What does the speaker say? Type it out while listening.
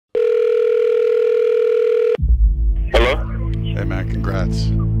Congrats.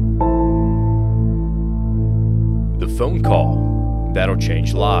 The phone call that'll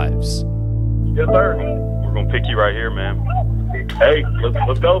change lives. Yes, sir. We're going to pick you right here, man. Hey,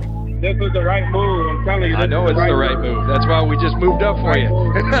 let's go. This was the right move. I'm telling you. I know it's the right move. That's why we just moved up for you.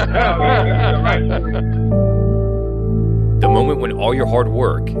 The moment when all your hard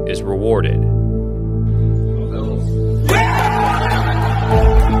work is rewarded.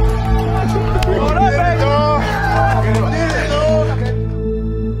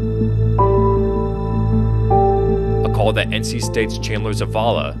 A call that NC State's Chandler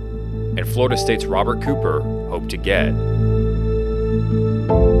Zavala and Florida State's Robert Cooper hope to get. I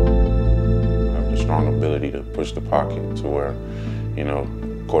have the strong ability to push the pocket to where,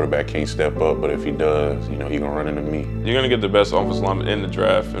 quarterback can't step up, but if he does, he gonna run into me. You're going to get the best offensive lineman in the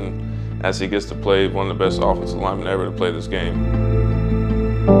draft, and as he gets to play one of the best offensive linemen ever to play this game.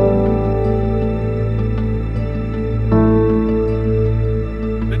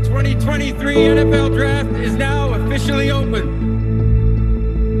 The 2023 NFL Draft is now officially open.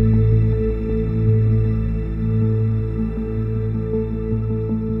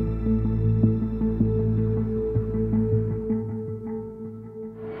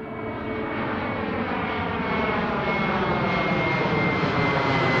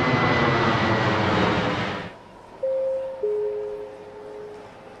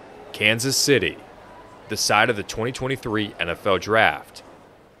 Kansas City, the site of the 2023 NFL Draft.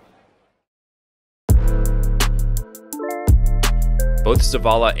 Both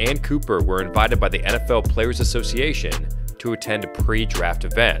Zavala and Cooper were invited by the NFL Players Association to attend pre-draft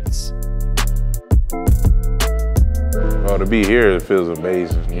events. Well, to be here, it feels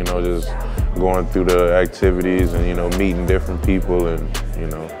amazing, just going through the activities and, meeting different people and,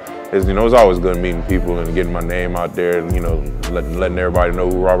 it's always good meeting people and getting my name out there and, letting everybody know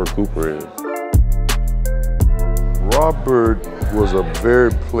who Robert Cooper is. Robert was a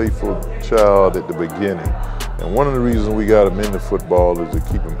very playful child at the beginning. And one of the reasons we got him into football is to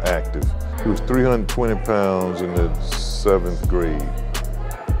keep him active. He was 320 pounds in the 7th grade.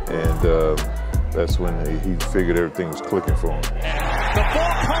 And that's when he figured everything was clicking for him. The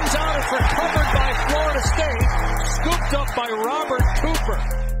ball comes out, it's recovered by Florida State, scooped up by Robert Cooper.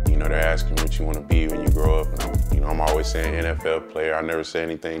 They're asking what you want to be when you grow up. And I'm always saying NFL player. I never say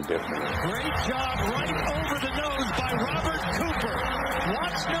anything different. Great job right over the nose by Robert Cooper.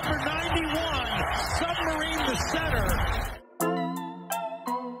 Watch number 91, submarine the center.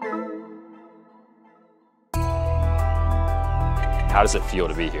 How does it feel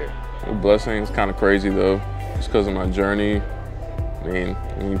to be here? The blessing is kind of crazy, though. Just because of my journey. I mean,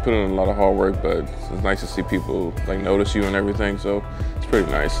 you put in a lot of hard work, but it's nice to see people notice you and everything, so it's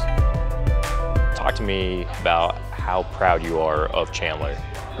pretty nice. Talk to me about how proud you are of Chandler.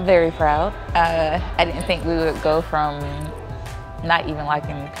 Very proud. I didn't think we would go from not even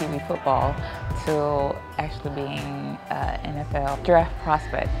liking Pee Wee football to actually being an NFL draft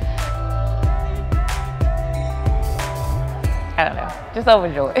prospect. I don't know, just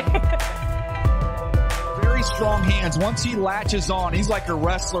overjoyed. Very strong hands. Once he latches on, he's like a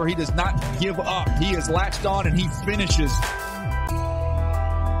wrestler. He does not give up. He is latched on and he finishes.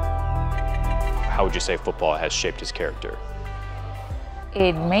 How would you say football has shaped his character?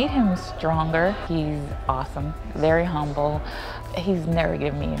 It made him stronger. He's awesome, very humble. He's never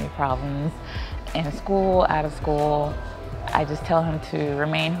given me any problems. In school, out of school, I just tell him to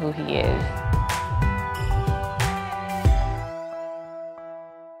remain who he is.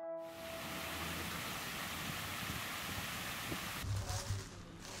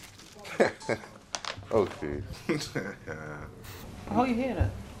 Okay. Hold your head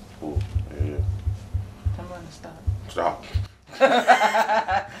up. Cool. Yeah. Tell me when to stop. Stop.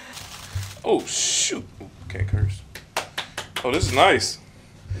 Oh, shoot. Can't curse. Oh, this is nice.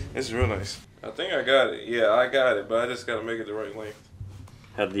 This is real nice. I think I got it. Yeah, I got it, but I just got to make it the right length.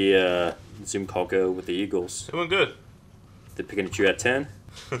 How'd the Zoom call go with the Eagles? It went good. They're picking at you at 10?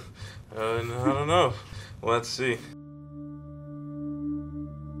 No, I don't know. We'll have to see.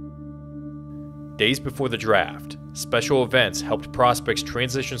 Days before the draft, special events helped prospects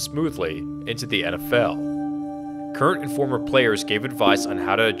transition smoothly into the NFL. Current and former players gave advice on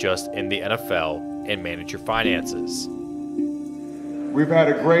how to adjust in the NFL and manage your finances. We've had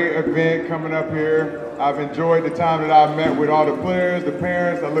a great event coming up here. I've enjoyed the time that I've met with all the players, the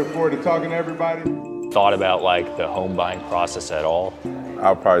parents. I look forward to talking to everybody. Thought about the home buying process at all?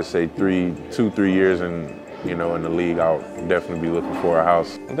 I'll probably say 3 years in the league, I'll definitely be looking for a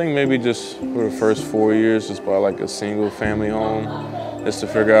house. I think maybe just for the first 4 years, just buy a single family home, just to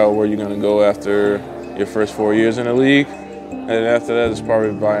figure out where you're gonna go after your first 4 years in the league. And after that, it's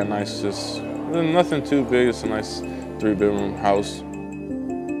probably buy a nice, just nothing too big, it's a nice 3-bedroom house.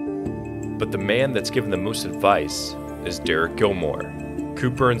 But the man that's given the most advice is Derek Gilmore,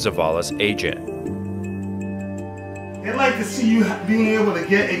 Cooper and Zavala's agent. They'd like to see you being able to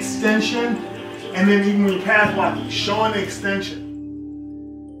get extension, and then even when you pass block, showing the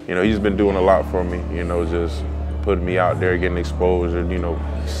extension. You know, he's been doing a lot for me, you know, just putting me out there, getting exposure, you know,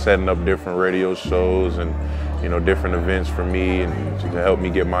 setting up different radio shows and, you know, different events for me and to help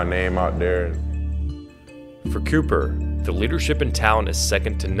me get my name out there. For Cooper, the leadership and talent is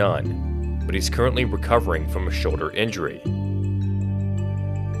second to none, but he's currently recovering from a shoulder injury.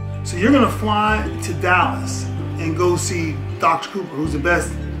 So you're gonna fly to Dallas and go see Dr. Cooper, who's the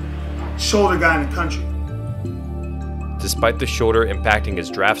best shoulder guy in the country. Despite the shoulder impacting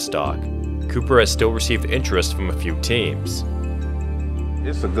his draft stock, Cooper has still received interest from a few teams.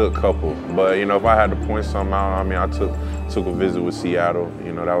 It's a good couple, but you know, if I had to point something out, I mean, I took a visit with Seattle.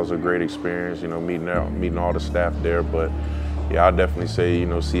 You know, that was a great experience. You know, meeting all the staff there. But yeah, I'd definitely say, you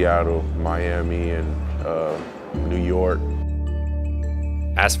know, Seattle, Miami, and New York.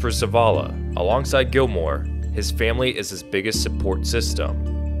 As for Zavala, alongside Gilmore, his family is his biggest support system.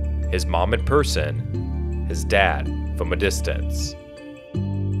 His mom in person, his dad from a distance.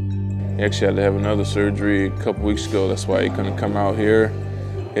 He actually had to have another surgery a couple weeks ago. That's why he couldn't come out here.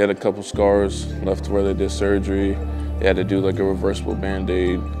 He had a couple scars left where they did surgery. They had to do like a reversible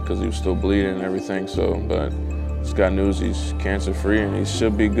Band-Aid because he was still bleeding and everything. So, but he's got news, he's cancer-free and he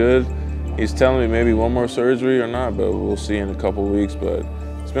should be good. He's telling me maybe one more surgery or not, but we'll see in a couple weeks. But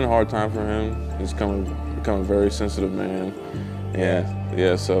it's been a hard time for him. He's becoming a very sensitive man.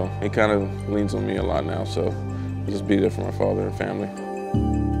 Yeah, so he kind of leans on me a lot now. So I'll just be there for my father and family.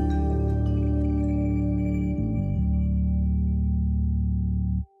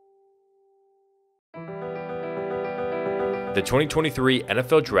 The 2023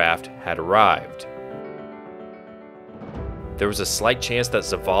 NFL Draft had arrived. There was a slight chance that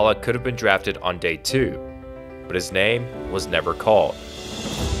Zavala could have been drafted on day 2, but his name was never called.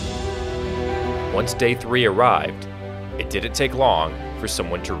 Once day 3 arrived, it didn't take long for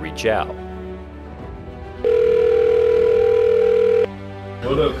someone to reach out.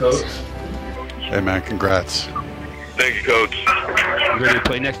 What up, Coach? Hey, man, congrats. Thank you, Coach. You ready to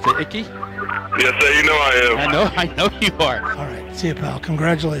play next to Icky? Yes, sir, you know I am. I know you are. All right, see you, pal.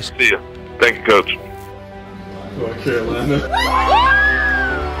 Congratulations. See ya. Thank you, Coach. Go on, Carolina.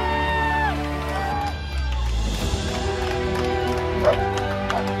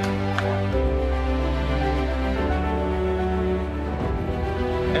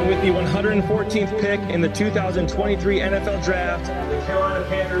 And with the 114th pick in the 2023 NFL Draft, the Carolina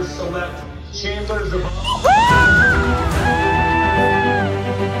Panthers select Chandler Zavala.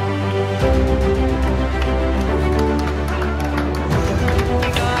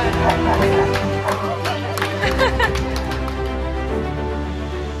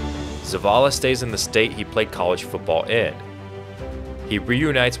 Zavala stays in the state he played college football in. He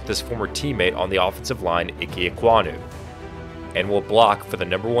reunites with his former teammate on the offensive line, Ike Ekwonu, and will block for the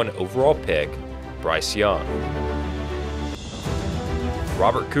 #1 overall pick, Bryce Young.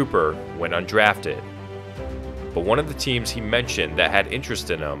 Robert Cooper went undrafted, but one of the teams he mentioned that had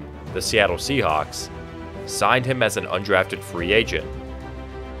interest in him, the Seattle Seahawks, signed him as an undrafted free agent.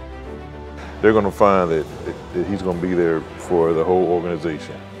 They're going to find that he's going to be there for the whole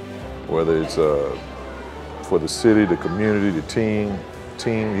organization, whether it's for the city, the community, the team. He's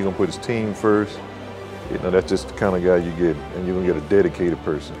going to put his team first. You know, that's just the kind of guy you get, and you're going to get a dedicated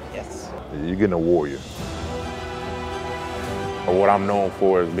person. Yes. You're getting a warrior. What I'm known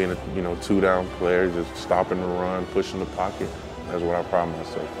for is being a 2-down player, just stopping the run, pushing the pocket. That's what I pride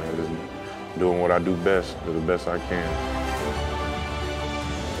myself in, just doing what I do best, do the best I can.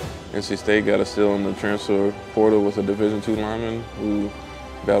 NC State got us still in the transfer portal with a Division II lineman who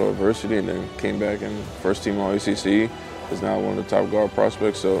battled adversity and then came back and first team All-ACC, is now one of the top guard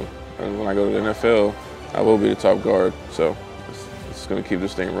prospects. So when I go to the NFL, I will be the top guard. So it's going to keep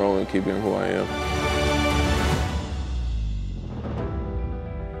this thing rolling, keep being who I am.